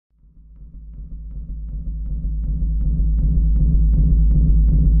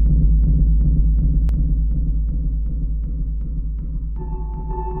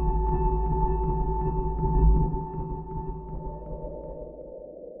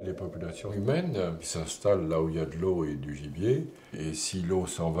Les populations humaines s'installent là où il y a de l'eau et du gibier. Et si l'eau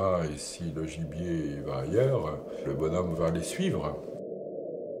s'en va et si le gibier va ailleurs, le bonhomme va les suivre.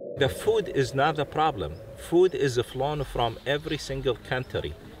 The food is not the problem. Food is flown from every single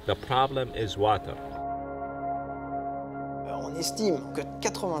country. The problem is water. On estime que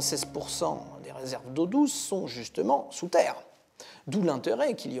 96% des réserves d'eau douce sont justement sous terre. D'où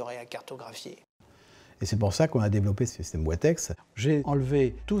l'intérêt qu'il y aurait à cartographier. Et c'est pour ça qu'on a développé ce système Watex. J'ai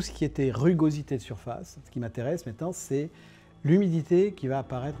enlevé tout ce qui était rugosité de surface. Ce qui m'intéresse maintenant, c'est l'humidité qui va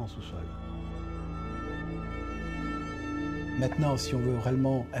apparaître en sous-sol. Maintenant, si on veut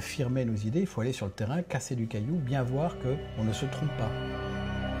réellement affirmer nos idées, il faut aller sur le terrain, casser du caillou, bien voir qu'on ne se trompe pas.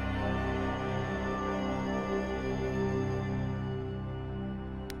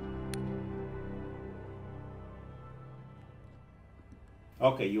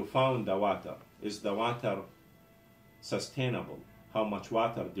 Okay, you found the water. Is the water sustainable? How much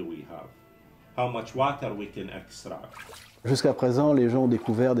water do we have? How much water we can extract? Jusqu'à présent, les gens ont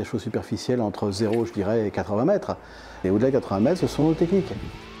découvert des choses superficielles entre 0, je dirais, et 80 mètres. Et au-delà de 80 mètres, ce sont nos techniques.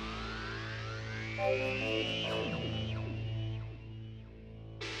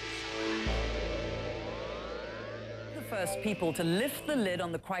 The first people to lift the lid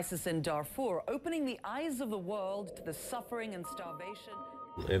on the crisis in Darfur, opening the eyes of the world to the suffering and starvation.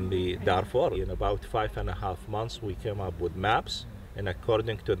 In the Darfur, in about 5.5 months, we came up with maps. And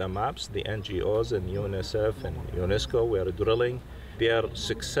according to the maps, the NGOs and UNICEF and UNESCO were drilling. Their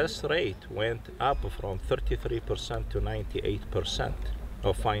success rate went up from 33% to 98%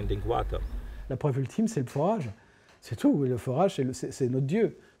 of finding water. La preuve ultime, c'est le forage. C'est tout. Le forage, c'est notre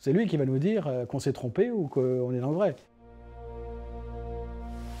Dieu. C'est lui qui va nous dire qu'on s'est trompé ou qu'on est dans le vrai.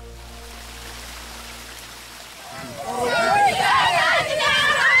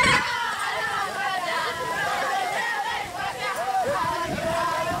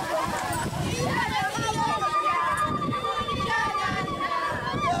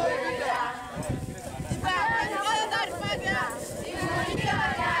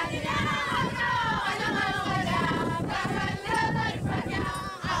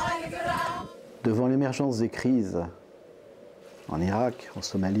 Devant l'émergence des crises en Irak, en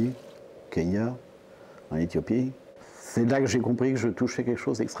Somalie, au Kenya, en Éthiopie, c'est là que j'ai compris que je touchais quelque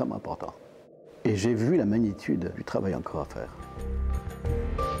chose d'extrêmement important. Et j'ai vu la magnitude du travail encore à faire.